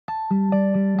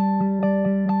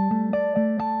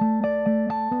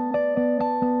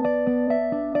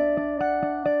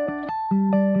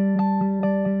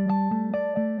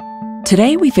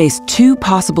Today, we face two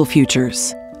possible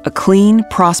futures: a clean,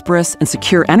 prosperous, and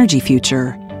secure energy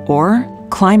future, or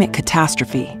climate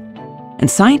catastrophe. And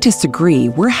scientists agree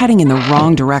we're heading in the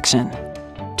wrong direction.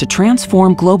 To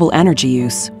transform global energy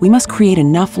use, we must create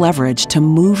enough leverage to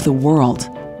move the world,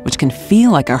 which can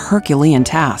feel like a Herculean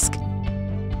task.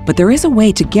 But there is a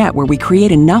way to get where we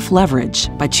create enough leverage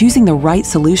by choosing the right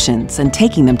solutions and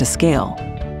taking them to scale.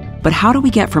 But how do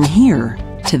we get from here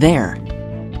to there?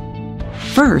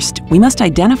 First, we must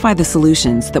identify the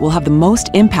solutions that will have the most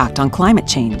impact on climate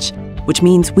change, which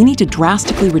means we need to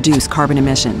drastically reduce carbon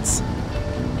emissions.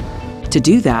 To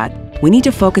do that, we need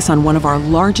to focus on one of our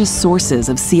largest sources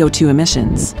of CO2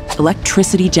 emissions: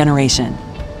 electricity generation.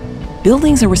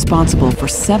 Buildings are responsible for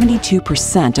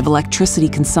 72% of electricity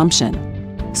consumption,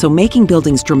 so making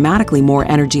buildings dramatically more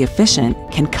energy efficient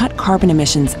can cut carbon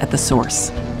emissions at the source.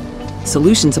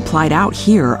 Solutions applied out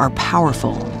here are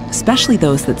powerful, especially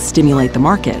those that stimulate the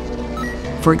market.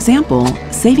 For example,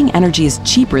 saving energy is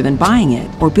cheaper than buying it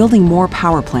or building more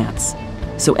power plants,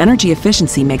 so energy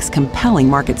efficiency makes compelling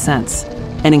market sense.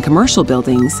 And in commercial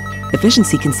buildings,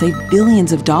 efficiency can save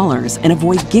billions of dollars and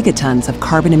avoid gigatons of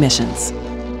carbon emissions.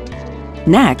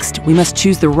 Next, we must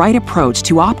choose the right approach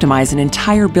to optimize an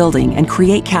entire building and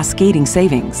create cascading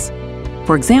savings.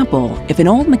 For example, if an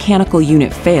old mechanical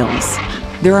unit fails,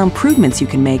 there are improvements you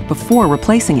can make before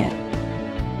replacing it.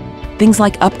 Things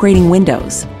like upgrading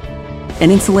windows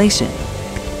and insulation,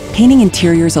 painting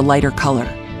interiors a lighter color,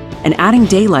 and adding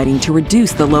daylighting to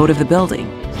reduce the load of the building.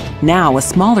 Now a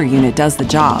smaller unit does the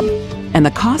job, and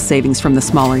the cost savings from the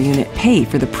smaller unit pay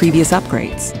for the previous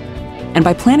upgrades. And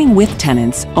by planning with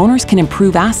tenants, owners can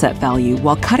improve asset value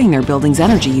while cutting their building's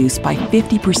energy use by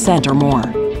 50% or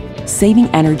more. Saving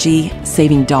energy,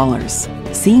 saving dollars.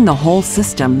 Seeing the whole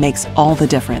system makes all the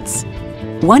difference.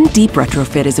 One deep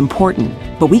retrofit is important,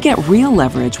 but we get real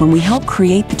leverage when we help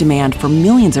create the demand for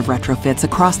millions of retrofits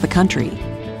across the country.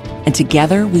 And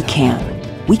together we can.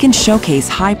 We can showcase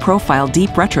high-profile deep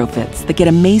retrofits that get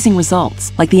amazing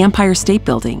results, like the Empire State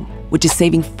Building, which is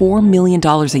saving $4 million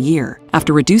a year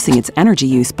after reducing its energy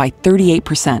use by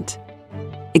 38%.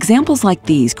 Examples like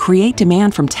these create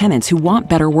demand from tenants who want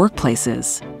better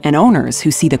workplaces and owners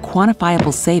who see the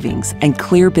quantifiable savings and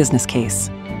clear business case.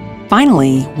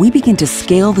 Finally, we begin to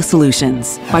scale the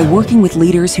solutions by working with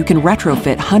leaders who can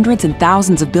retrofit hundreds and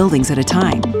thousands of buildings at a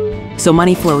time. So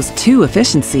money flows to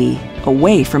efficiency,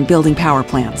 away from building power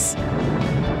plants.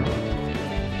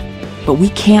 But we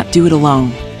can't do it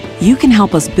alone. You can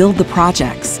help us build the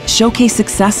projects, showcase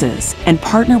successes, and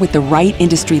partner with the right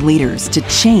industry leaders to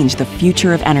change the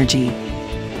future of energy.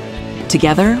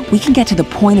 Together, we can get to the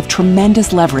point of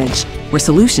tremendous leverage where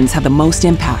solutions have the most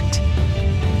impact.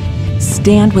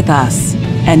 Stand with us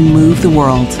and move the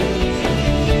world.